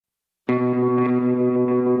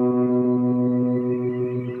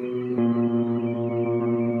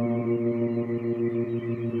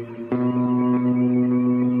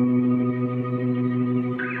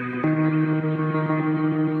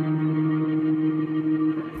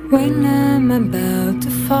When I'm about to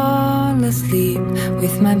fall asleep,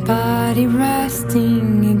 with my body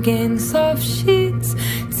resting against soft sheets,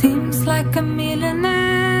 seems like a million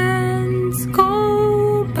ends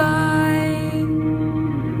go by.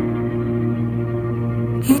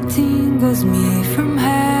 It tingles me from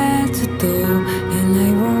head to toe, and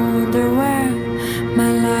I wonder where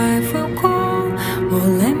my life will go,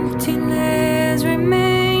 while emptiness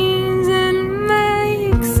remains and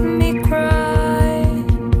makes me cry.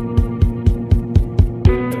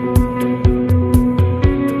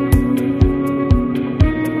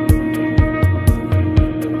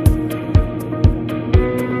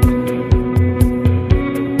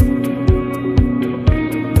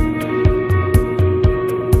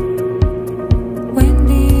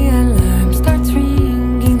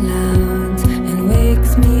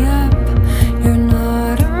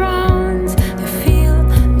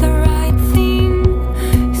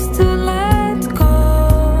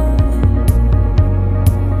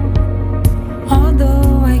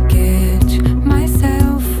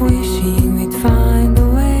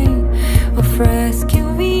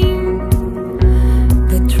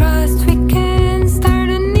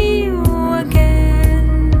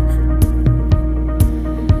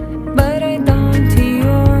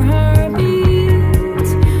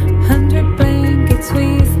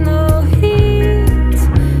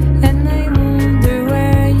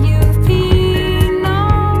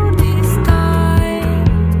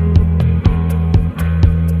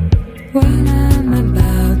 When I'm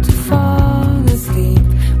about to fall asleep,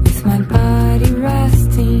 with my body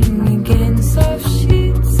resting against soft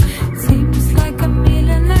sheets, seems like a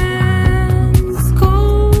million ends go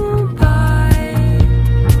by.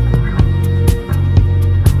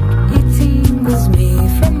 It tingles me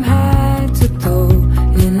from head to toe,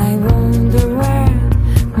 and I wonder where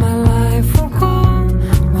my life will go,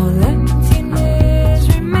 while emptiness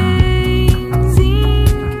remains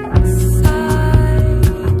inside.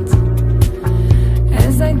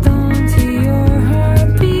 As I don't hear your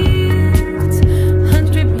heartbeat,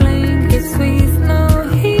 100 blankets with no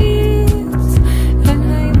heat, and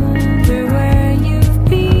I wonder where you've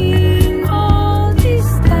been all this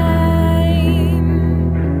time.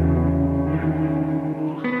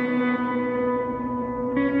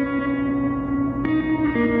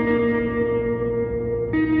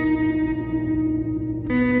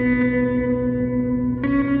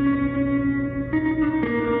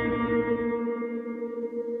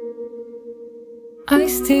 I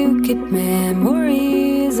still keep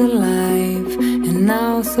memories alive, and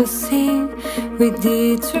now so see we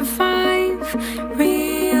did survive.